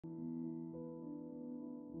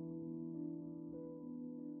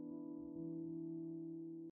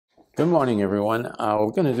Good morning, everyone.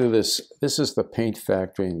 We're going to do this. This is the paint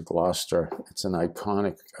factory in Gloucester. It's an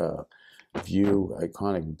iconic view,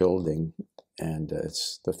 iconic building, and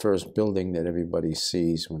it's the first building that everybody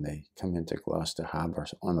sees when they come into Gloucester Harbor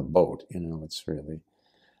on a boat. You know, it's really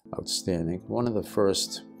outstanding. One of the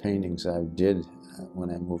first paintings I did when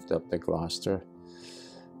I moved up to Gloucester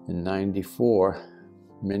in '94,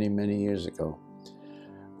 many years ago.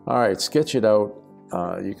 All right, sketch it out.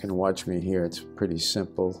 You can watch me here. It's pretty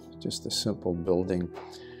simple, just a simple building.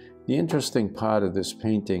 The interesting part of this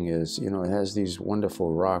painting is, you know, it has these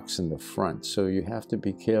wonderful rocks in the front, so you have to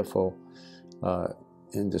be careful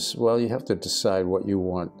in this. Well, you have to decide what you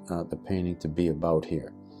want the painting to be about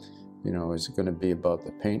here. You know, is it going to be about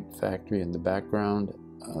the paint factory in the background,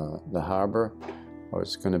 the harbor, or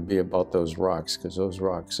is it going to be about those rocks? Because those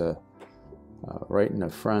rocks are right in the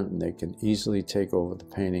front, and they can easily take over the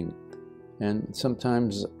painting. And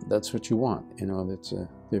sometimes that's what you want, you know,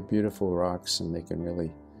 they're beautiful rocks and they can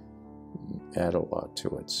really add a lot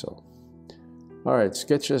to it. So, all right,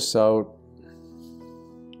 sketch this out.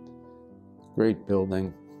 Great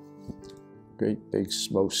building, great big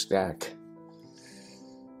smokestack,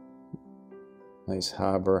 nice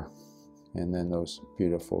harbor, and then those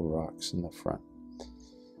beautiful rocks in the front.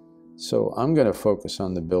 So I'm going to focus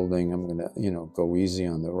on the building. I'm going to, you know, go easy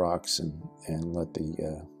on the rocks and let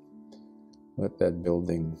that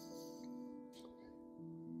building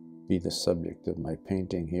be the subject of my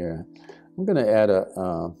painting here. I'm going to add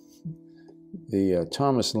the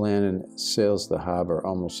Thomas Lannon sails the harbor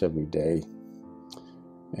almost every day,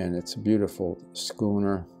 and it's a beautiful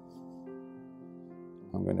schooner.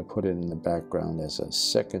 I'm going to put it in the background as a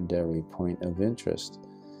secondary point of interest.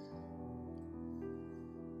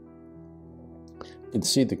 You can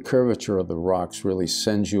see the curvature of the rocks really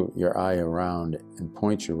sends your eye around and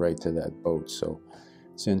points you right to that boat. So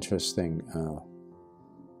it's interesting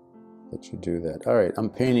that you do that. All right, I'm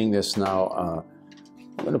painting this now.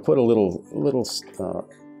 I'm going to put a little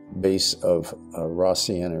base of raw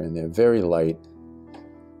sienna in there, very light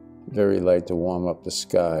to warm up the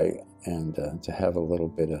sky and to have a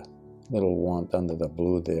little warmth under the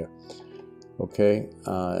blue there. Okay,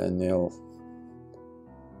 and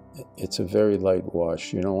it's a very light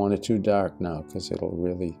wash. You don't want it too dark now because it'll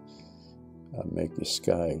really make your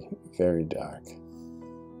sky very dark.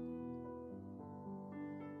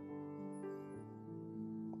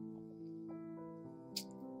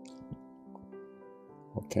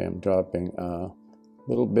 Okay, I'm dropping a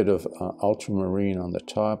little bit of ultramarine on the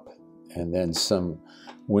top and then some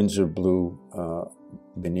Windsor blue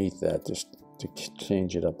beneath that, just to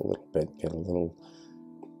change it up a little bit, get a little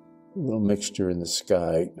mixture in the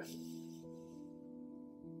sky.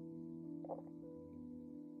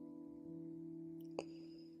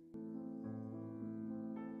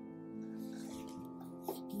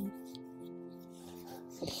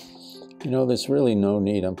 You know, there's really no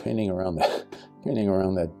need. I'm painting around that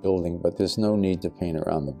building, but there's no need to paint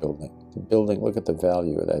around the building. The building, look at the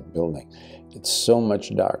value of that building. It's so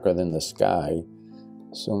much darker than the sky,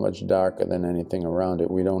 so much darker than anything around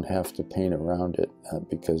it. We don't have to paint around it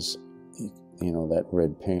because, you know, that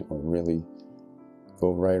red paint will really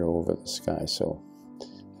go right over the sky. So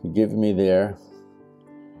forgive me there.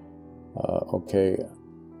 Okay,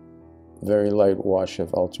 very light wash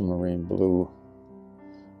of ultramarine blue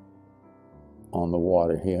on the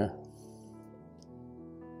water here.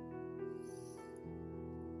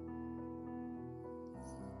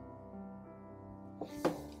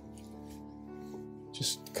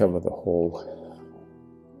 Just cover the whole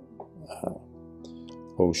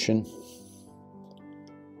ocean.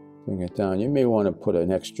 Bring it down. You may want to put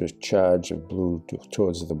an extra charge of blue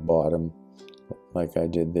towards the bottom, like I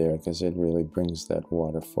did there, because it really brings that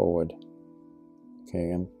water forward.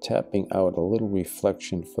 Okay, I'm tapping out a little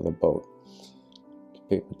reflection for the boat.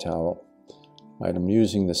 Paper towel. Right, I'm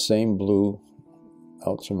using the same blue,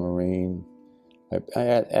 ultramarine. I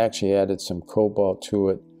actually added some cobalt to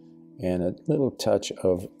it and a little touch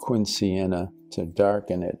of sienna to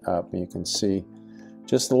darken it up. You can see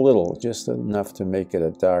just a little, just enough to make it a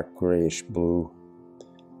dark grayish blue.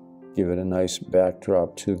 Give it a nice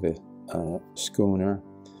backdrop to the schooner,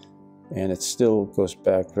 and it still goes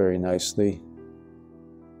back very nicely.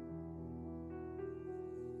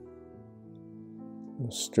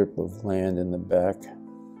 A strip of land in the back.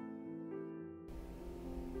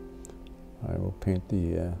 I will paint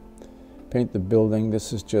the building.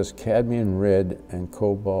 This is just cadmium red and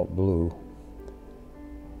cobalt blue.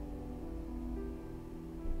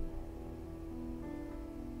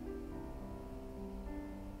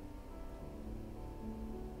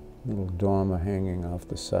 Little dormer hanging off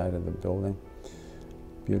the side of the building.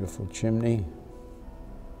 Beautiful chimney.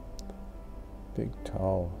 big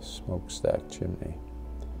tall smokestack chimney.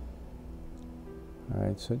 All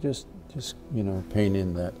right, so just you know, paint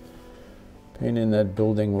in that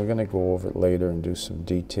building. We're going to go over it later and do some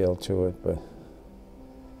detail to it, but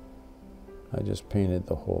I just painted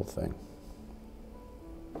the whole thing.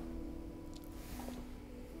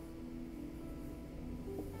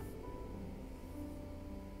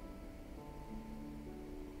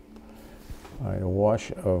 All right, a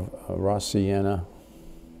wash of raw sienna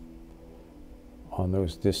on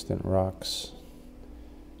those distant rocks,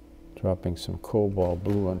 dropping some cobalt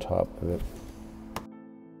blue on top of it.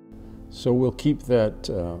 So we'll keep that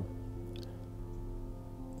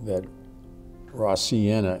that raw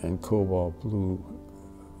sienna and cobalt blue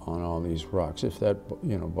on all these rocks. If that,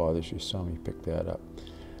 you know, bothers you some, you pick that up.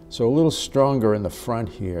 So a little stronger in the front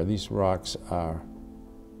here. These rocks are,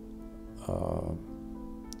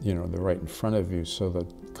 you know, they're right in front of you, so the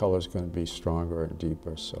color's going to be stronger and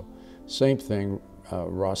deeper. So same thing,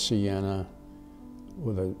 raw sienna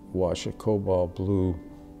with a wash of cobalt blue.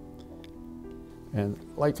 And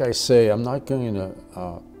like I say, I'm not going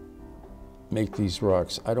to make these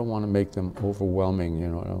rocks, I don't want to make them overwhelming, you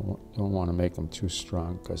know, I don't want to make them too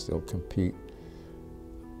strong because they'll compete.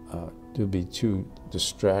 It'll be too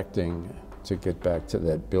distracting to get back to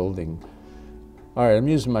that building. All right, I'm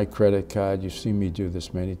using my credit card. You've seen me do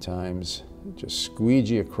this many times. Just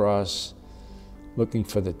squeegee across, looking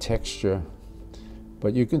for the texture.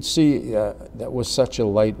 But you can see that was such a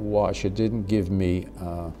light wash. It didn't give me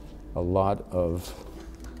a lot of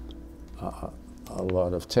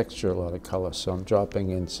texture, a lot of color. So I'm dropping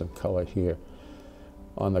in some color here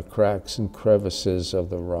on the cracks and crevices of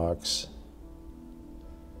the rocks.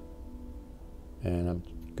 And I'm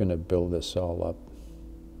going to build this all up.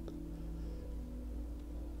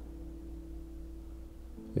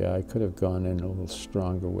 Yeah, I could have gone in a little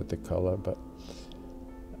stronger with the color, but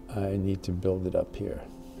I need to build it up here.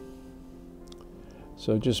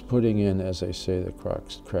 So just putting in, as I say, the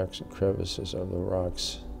cracks and crevices of the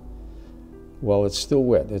rocks. While it's still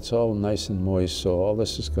wet, it's all nice and moist, so all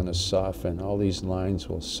this is going to soften. All these lines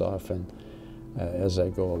will soften as I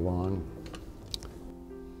go along.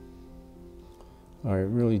 All right,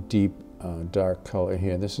 really deep dark color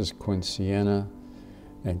here. This is quinceanna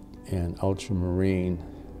and ultramarine.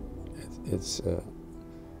 It's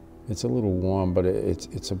a little warm, but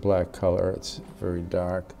it's a black color. It's very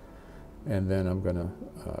dark. And then I'm going to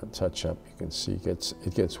touch up. You can see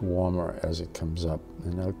it gets warmer as it comes up.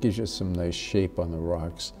 And that gives you some nice shape on the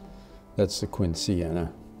rocks. That's the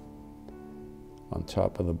quinceanna on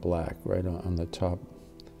top of the black, right on the top.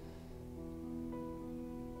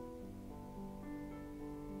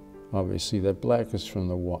 Obviously, that black is from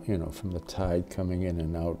the, from the tide coming in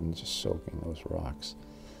and out and just soaking those rocks.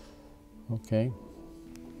 Okay.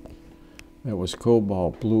 That was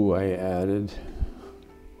cobalt blue I added.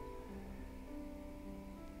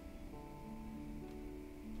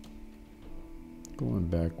 Going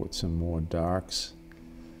back with some more darks.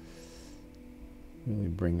 Really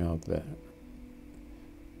bring out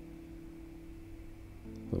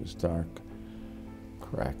those dark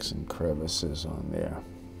cracks and crevices on there.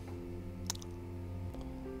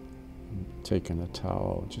 I'm taking a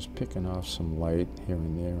towel, just picking off some light here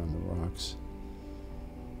and there on the rocks.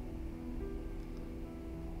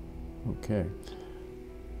 Okay.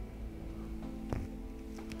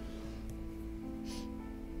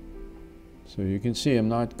 So you can see I'm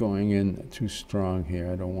not going in too strong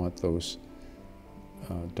here. I don't want those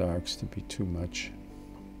darks to be too much.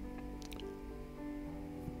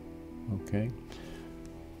 Okay.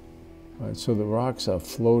 All right, so the rocks are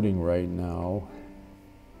floating right now,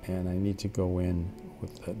 and I need to go in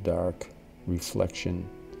with a dark reflection.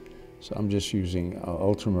 So I'm just using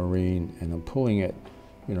ultramarine, and I'm pulling it,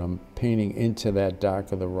 I'm painting into that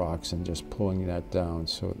dark of the rocks and just pulling that down.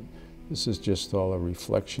 So this is just all a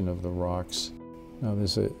reflection of the rocks. Now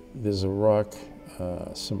there's a rock,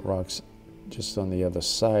 some rocks just on the other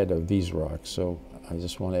side of these rocks. So I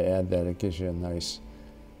just want to add that. It gives you a nice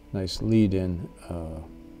lead in.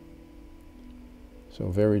 So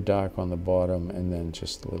very dark on the bottom, and then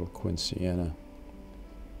just a little quinceanna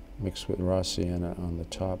mixed with raw sienna on the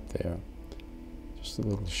top there. Just a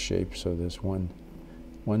little shape. So there's one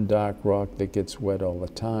dark rock that gets wet all the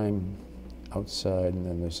time outside, and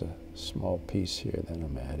then there's a small piece here that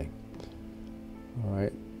I'm adding. All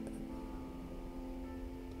right.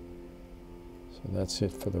 So that's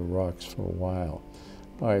it for the rocks for a while.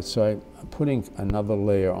 All right, so I'm putting another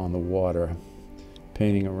layer on the water,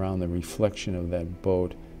 painting around the reflection of that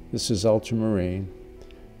boat. This is ultramarine,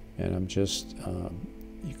 and I'm just,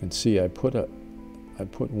 you can see I put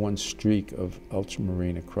one streak of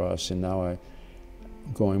ultramarine across, and now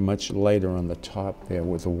going much lighter on the top there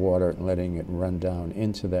with the water and letting it run down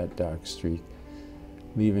into that dark streak,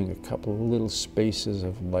 leaving a couple of little spaces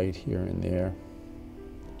of light here and there.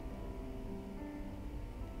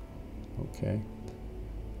 Okay,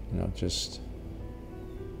 and I'll just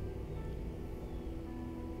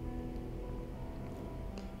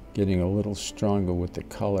getting a little stronger with the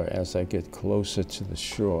color as I get closer to the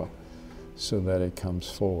shore so that it comes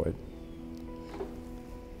forward.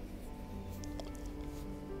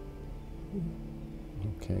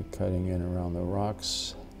 Okay, cutting in around the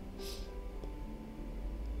rocks.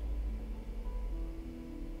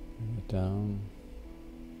 Bring it down.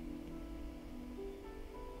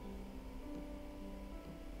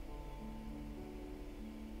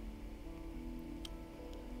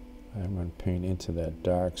 I'm going to paint into that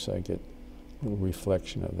dark so I get a little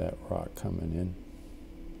reflection of that rock coming in.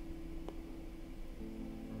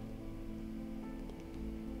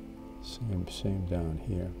 Same down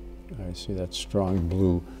here. I see that strong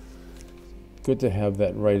blue. Good to have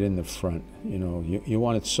that right in the front. You know, you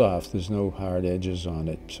want it soft. There's no hard edges on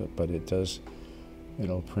it, so, but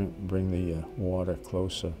it'll bring the water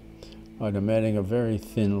closer. And I'm adding a very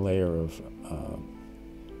thin layer of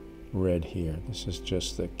red here. This is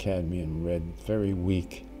just the cadmium red, very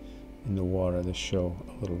weak in the water to show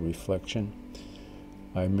a little reflection.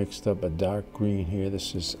 I mixed up a dark green here.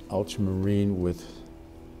 This is ultramarine with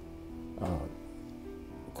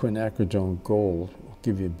quinacridone gold. Will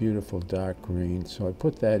give you a beautiful dark green. So I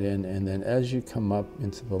put that in, and then as you come up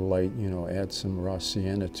into the light, you know, add some raw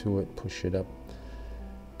sienna to it, push it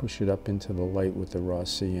up into the light with the raw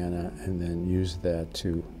sienna, and then use that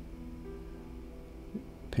to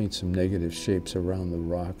paint some negative shapes around the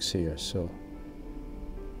rocks here. So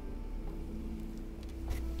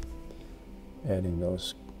adding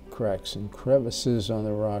those cracks and crevices on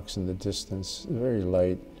the rocks in the distance, very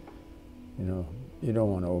light. You know, you don't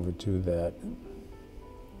want to overdo that.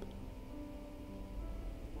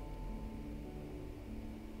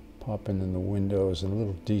 Popping in the windows and a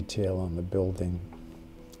little detail on the building.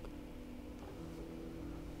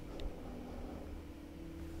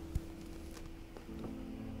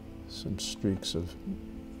 Some streaks of,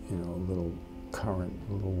 you know, little current,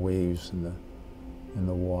 little waves in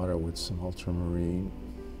the water with some ultramarine.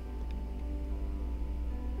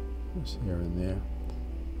 Just here and there.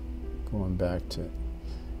 Going back to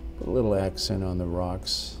put a little accent on the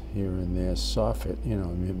rocks here and there. Soften it, you know,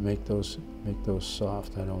 make those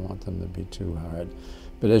soft. I don't want them to be too hard.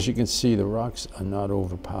 But as you can see, the rocks are not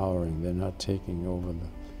overpowering. They're not taking over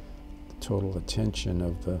the total attention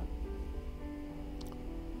of the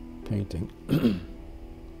painting.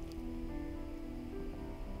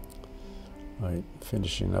 Right,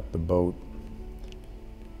 finishing up the boat.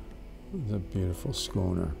 It's a beautiful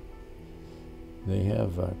schooner. They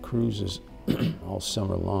have cruises all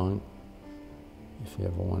summer long. If you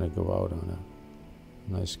ever want to go out on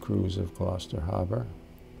a nice cruise of Gloucester Harbor,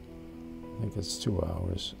 I think it's 2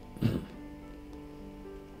 hours.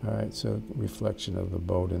 All right, so reflection of the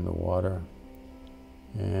boat in the water.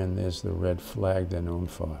 And there's the red flag they're known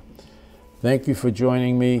for. Thank you for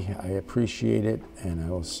joining me. I appreciate it, and I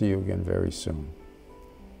will see you again very soon.